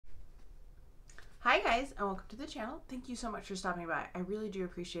Hi guys, and welcome to the channel. Thank you so much for stopping by. I really do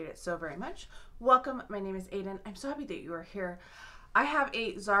appreciate it so very much. Welcome, my name is Aiden. I'm so happy that you are here. I have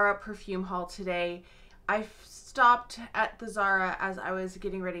a Zara perfume haul today. I stopped at the Zara as I was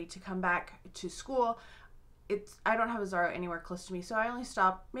getting ready to come back to school. I don't have a Zara anywhere close to me, so I only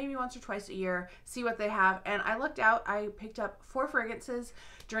stop maybe once or twice a year, see what they have. And I looked out, I picked up 4 fragrances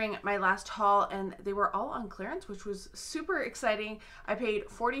during my last haul, and they were all on clearance, which was super exciting. I paid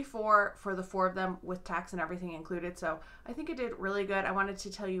 $44 for the 4 of them with tax and everything included, so I think I did really good. I wanted to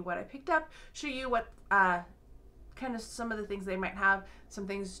tell you what I picked up, show you what kind of some of the things they might have, some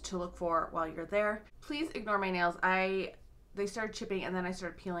things to look for while you're there. Please ignore my nails. They started chipping and then I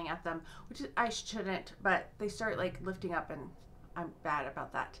started peeling at them, which I shouldn't, but they start like lifting up and I'm bad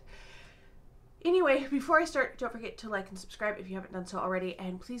about that. Anyway, before I start, don't forget to like and subscribe if you haven't done so already,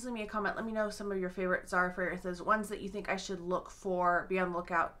 and please leave me a comment. Let me know some of your favorite Zara fragrances, ones that you think I should look for, be on the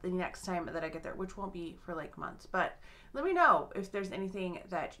lookout the next time that I get there, which won't be for like months, but let me know if there's anything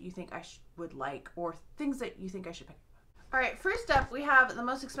that you think I would like or things that you think I should pick. All right, first up we have the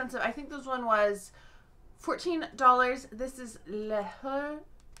most expensive. I think this one was $14. This is Le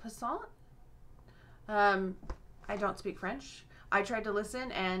Passant. I don't speak French. I tried to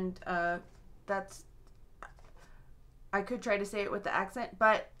listen and I could try to say it with the accent,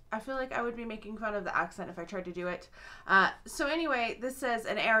 but I feel like I would be making fun of the accent if I tried to do it. So anyway, this says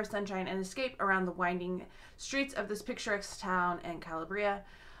an air of sunshine and escape around the winding streets of this picturesque town in Calabria.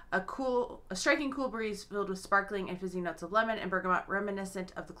 A striking cool breeze filled with sparkling and fizzy notes of lemon and bergamot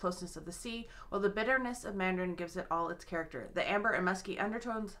reminiscent of the closeness of the sea, while the bitterness of mandarin gives it all its character. The amber and musky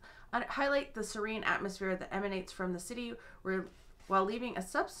undertones highlight the serene atmosphere that emanates from the city, while leaving a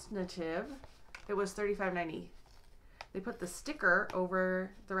substantive, it was $35.90. They put the sticker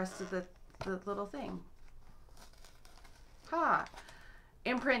over the rest of the little thing.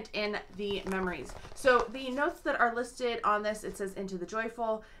 Imprint in the memories. So the notes that are listed on this, it says into the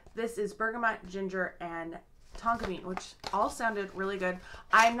joyful. This is bergamot, ginger, and tonka bean, which all sounded really good.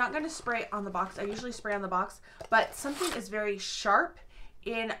 I'm not going to spray on the box. I usually spray on the box, but something is very sharp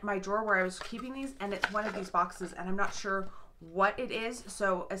in my drawer where I was keeping these, and it's one of these boxes, and I'm not sure what it is.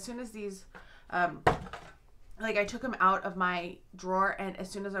 So as soon as these, like I took them out of my drawer, and as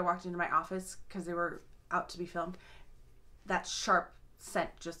soon as I walked into my office, because they were out to be filmed, that sharp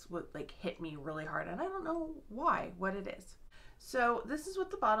scent just would like hit me really hard, and I don't know what it is. So this is what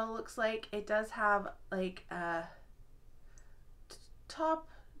the bottle looks like. It does have like a top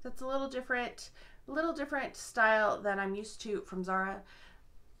that's a little different style than I'm used to from Zara.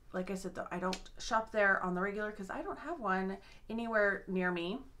 Like I said though, I don't shop there on the regular because I don't have one anywhere near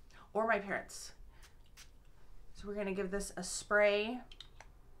me or my parents. So we're gonna give this a spray.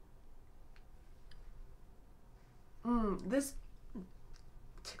 This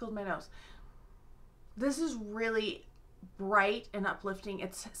tickled my nose. This is really bright and uplifting.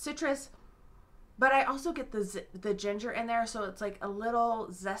 It's citrus, but I also get the ginger in there, so it's like a little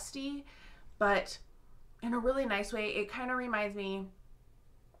zesty, but in a really nice way. It kind of reminds me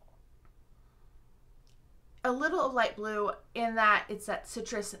a little of light blue in that it's that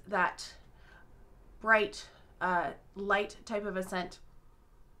citrus, that bright light type of a scent.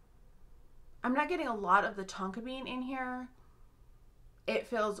 I'm not getting a lot of the tonka bean in here. It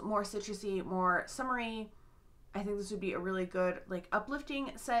feels more citrusy, more summery. I think this would be a really good, like,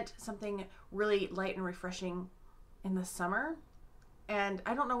 uplifting scent, something really light and refreshing in the summer. And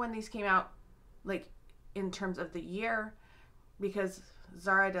I don't know when these came out, like, in terms of the year, because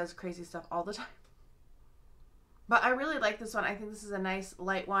Zara does crazy stuff all the time. But I really like this one. I think this is a nice,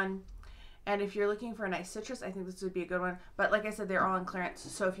 light one. And if you're looking for a nice citrus, I think this would be a good one. But like I said, they're all on clearance.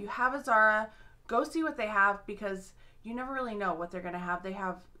 So if you have a Zara, go see what they have, because you never really know what they're going to have. They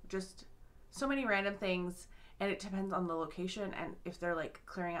have just so many random things, and it depends on the location and if they're like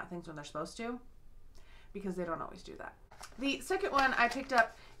clearing out things when they're supposed to, because they don't always do that. The second one I picked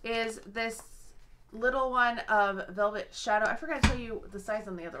up is this little one of Velvet Shadow. I forgot to tell you the size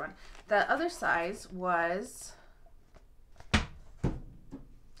on the other one. The other size was,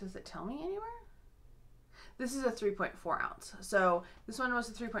 does it tell me anywhere? This is a 3.4 ounce. So this one was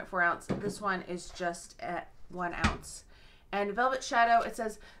a 3.4 ounce. This one is just at 1 ounce. And Velvet Shadow, it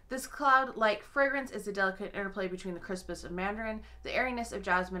says, this cloud-like fragrance is a delicate interplay between the crispness of mandarin, the airiness of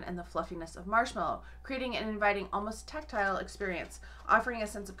jasmine, and the fluffiness of marshmallow, creating an inviting, almost tactile experience. Offering a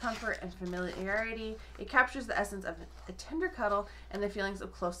sense of comfort and familiarity, it captures the essence of a tender cuddle and the feelings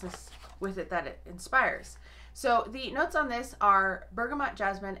of closeness with it that it inspires. So the notes on this are bergamot,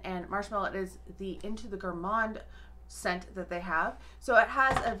 jasmine, and marshmallow. It is the Into the Gourmand scent that they have. So it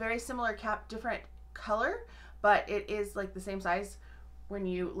has a very similar cap, different color, but it is like the same size when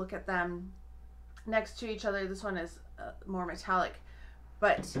you look at them next to each other. This one is more metallic,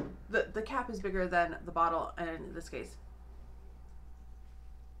 but the cap is bigger than the bottle in this case.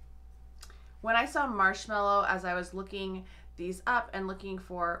 When I saw marshmallow, as I was looking these up and looking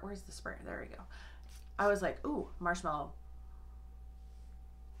for, where's the spray? There we go. I was like, ooh, marshmallow.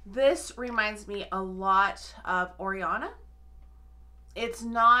 This reminds me a lot of Oriana. It's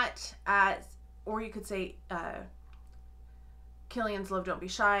not as, or you could say Killian's Love Don't Be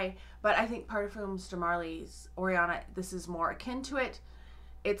Shy, but I think Parfums de Marly's Oriana, this is more akin to it.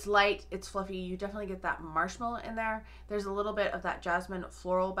 It's light, it's fluffy. You definitely get that marshmallow in there. There's a little bit of that jasmine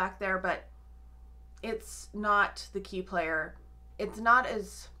floral back there, but it's not the key player. It's not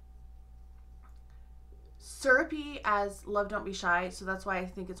as syrupy as Love Don't Be Shy, so that's why I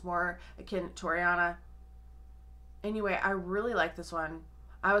think it's more akin to Oriana. Anyway, I really like this one.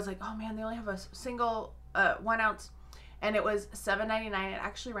 I was like, oh man, they only have a single 1 ounce, and it was $7.99. It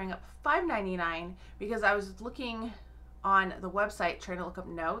actually rang up $5.99 because I was looking on the website trying to look up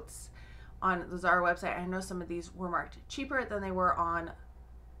notes on the Zara website. I know some of these were marked cheaper than they were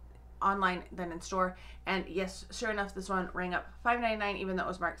online than in store, and yes, sure enough, this one rang up $5.99 even though it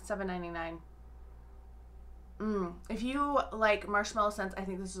was marked $7.99. If you like marshmallow scents, I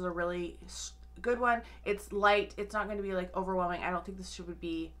think this is a really good one. It's light. It's not going to be like overwhelming. I don't think this should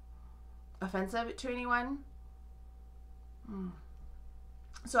be offensive to anyone.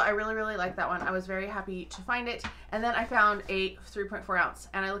 So I really, really like that one. I was very happy to find it. And then I found a 3.4 ounce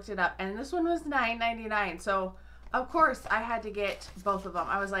and I looked it up and this one was $9.99. So of course I had to get both of them.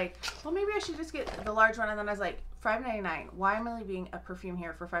 I was like, well, maybe I should just get the large one. And then I was like, $5.99. Why am I leaving a perfume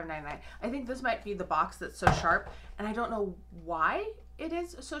here for $5.99? I think this might be the box that's so sharp, and I don't know why it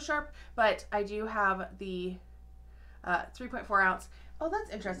is so sharp, but I do have the 3.4 ounce. Oh, that's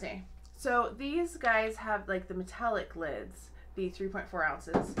interesting. So these guys have like the metallic lids, the 3.4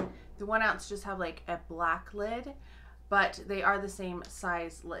 ounces. The 1 ounce just have like a black lid, but they are the same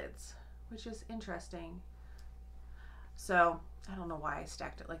size lids, which is interesting. So I don't know why I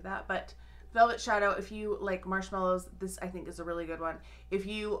stacked it like that, but Velvet Shadow, if you like marshmallows, this I think is a really good one. If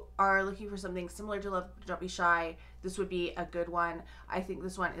you are looking for something similar to Love Don't Be Shy, this would be a good one. I think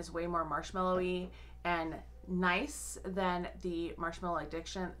this one is way more marshmallowy and nice than the Marshmallow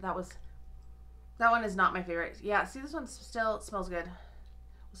Addiction. That one is not my favorite. Yeah, see, this one still smells good.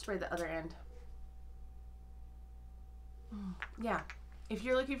 We'll spray the other end. Yeah, if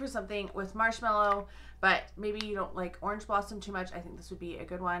you're looking for something with marshmallow, but maybe you don't like Orange Blossom too much, I think this would be a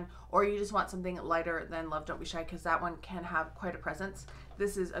good one. Or you just want something lighter than Love Don't Be Shy, because that one can have quite a presence.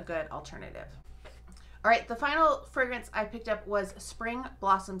 This is a good alternative. All right, the final fragrance I picked up was Spring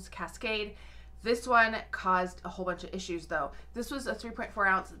Blossoms Cascade. This one caused a whole bunch of issues though. This was a 3.4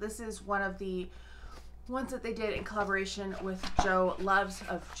 ounce. This is one of the ones that they did in collaboration with Joe Loves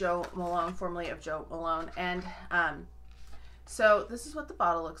of Joe Malone, formerly of Joe Malone. And so this is what the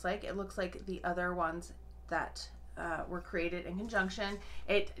bottle looks like. It looks like the other ones that were created in conjunction.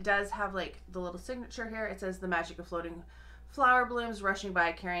 It does have like the little signature here. It says the magic of floating flower blooms rushing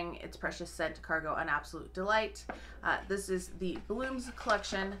by carrying its precious scent cargo, an absolute delight. This is the Blooms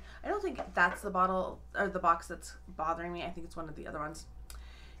collection. I don't think that's the bottle or the box that's bothering me. I think it's one of the other ones.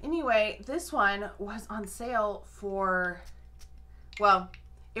 Anyway, this one was on sale for, well,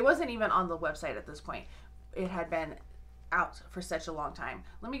 it wasn't even on the website at this point. It had been out for such a long time.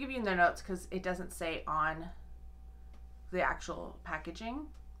 Let me give you the notes because it doesn't say on the actual packaging.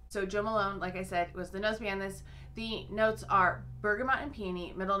 So Joe Malone, like I said, was the nose behind this. The notes are bergamot and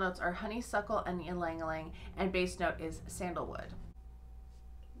peony, middle notes are honeysuckle and ylang-ylang, and base note is sandalwood.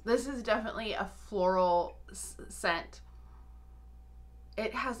 This is definitely a floral scent.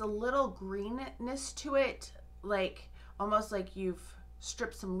 It has a little greenness to it, like almost like you've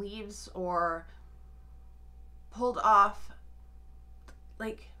stripped some leaves or pulled off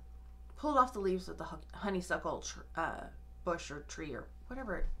the leaves of the honeysuckle bush or tree or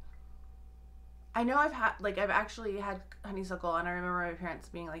whatever. I know I've actually had honeysuckle, and I remember my parents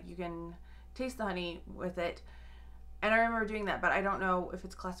being like, you can taste the honey with it, and I remember doing that, but I don't know if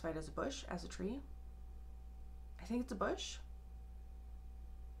it's classified as a bush, as a tree. I think it's a bush.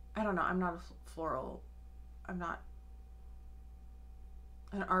 I don't know. I'm not a floral. I'm not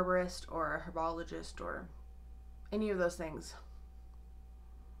an arborist or a herbologist or any of those things.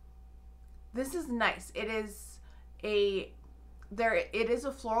 This is nice. It is a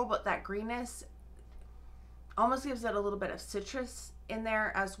floral, but that greenness almost gives it a little bit of citrus in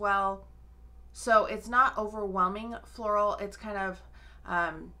there as well. So it's not overwhelming floral. It's kind of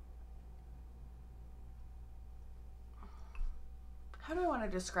how do I want to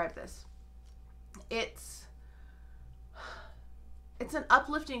describe this? It's an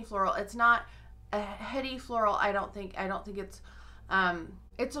uplifting floral. It's not a heady floral. I don't think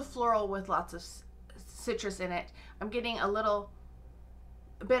it's a floral with lots of citrus in it. I'm getting a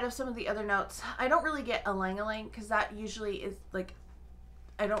bit of some of the other notes. I don't really get ylang-ylang because that usually is like,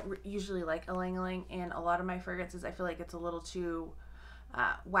 I don't usually like ylang-ylang in a lot of my fragrances. I feel like it's a little too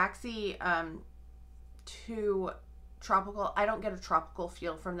waxy, too tropical. I don't get a tropical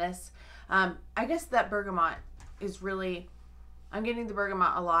feel from this. I guess that bergamot is really, I'm getting the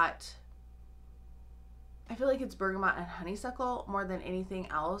bergamot a lot. I feel like it's bergamot and honeysuckle more than anything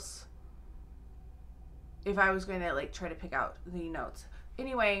else, if I was going to like try to pick out the notes.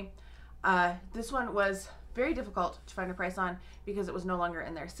 Anyway, this one was very difficult to find a price on because it was no longer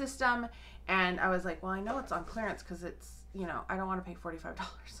in their system. And I was like, well, I know it's on clearance because it's, you know, I don't want to pay $45.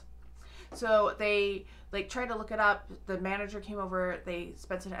 So they like tried to look it up. The manager came over, they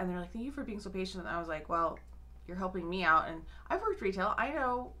spent it, and they're like, thank you for being so patient. And I was like, well, you're helping me out. And I've worked retail. I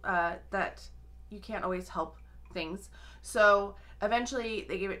know that you can't always help things. So eventually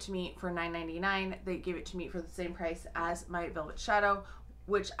they gave it to me for $9.99. They gave it to me for the same price as my Velvet Shadow,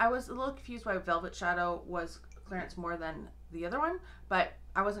 which I was a little confused why Velvet Shadow was clearance more than the other one, but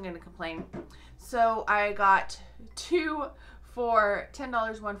I wasn't going to complain. So I got two for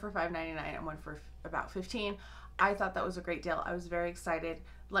 $10, one for $5.99, and one for about $15. I thought that was a great deal. I was very excited.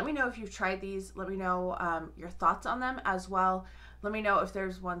 Let me know if you've tried these. Let me know your thoughts on them as well. Let me know if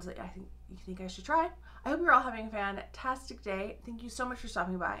there's ones that you think I should try. I hope you're all having a fantastic day. Thank you so much for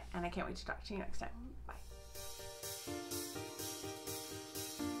stopping by, and I can't wait to talk to you next time. Bye.